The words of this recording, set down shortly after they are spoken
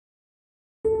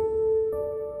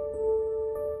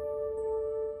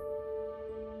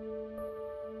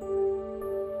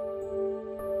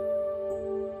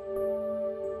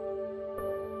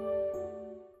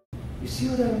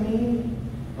what I mean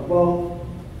about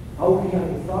how we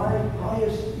have the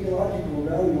highest theological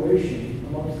evaluation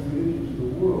amongst the religions of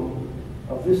the world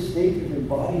of this state of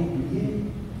embodied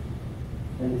being?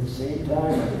 And at the same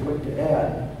time, I'm quick to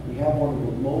add, we have one of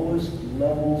the lowest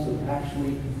levels of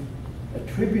actually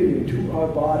attributing to our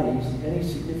bodies any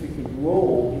significant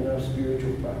role in our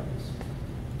spiritual practice.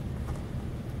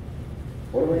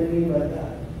 What do I mean by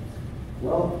that?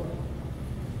 Well,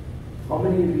 how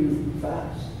many of you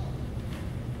fast?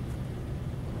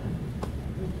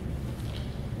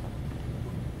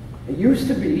 It used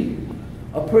to be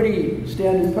a pretty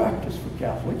standard practice for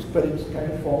Catholics, but it's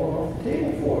kind of fallen off the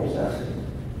table for us, hasn't it?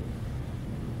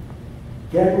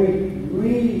 Can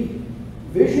we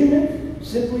revision it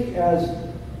simply as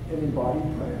an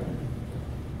embodied prayer?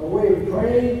 A way of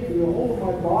praying through the whole of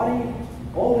my body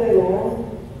all day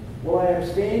long, while I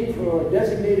abstain for a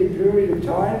designated period of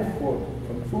time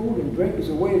from food and drink, as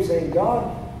a way of saying,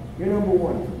 God, you're number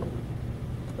one.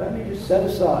 Let me just set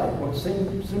aside what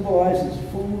symbolizes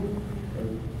food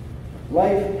and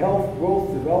life, health,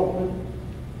 growth, development.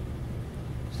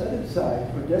 Set it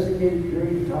aside for a designated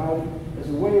period of time as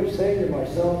a way of saying to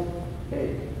myself,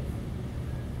 hey,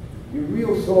 your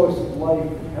real source of life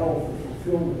and health and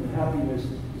fulfillment and happiness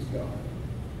is God.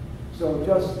 So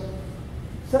just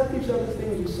set these other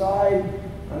things aside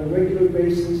on a regular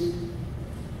basis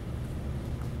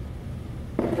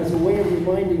as a way of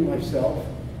reminding myself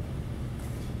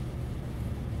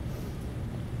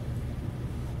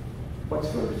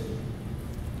what's first.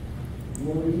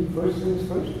 When we eat first things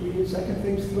first, we get second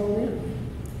things thrown in.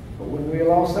 But when we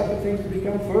allow second things to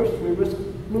become first, we risk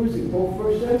losing both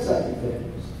first and second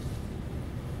things.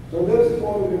 So there's a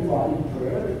form of embodied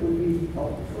prayer that would be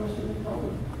helpful for us to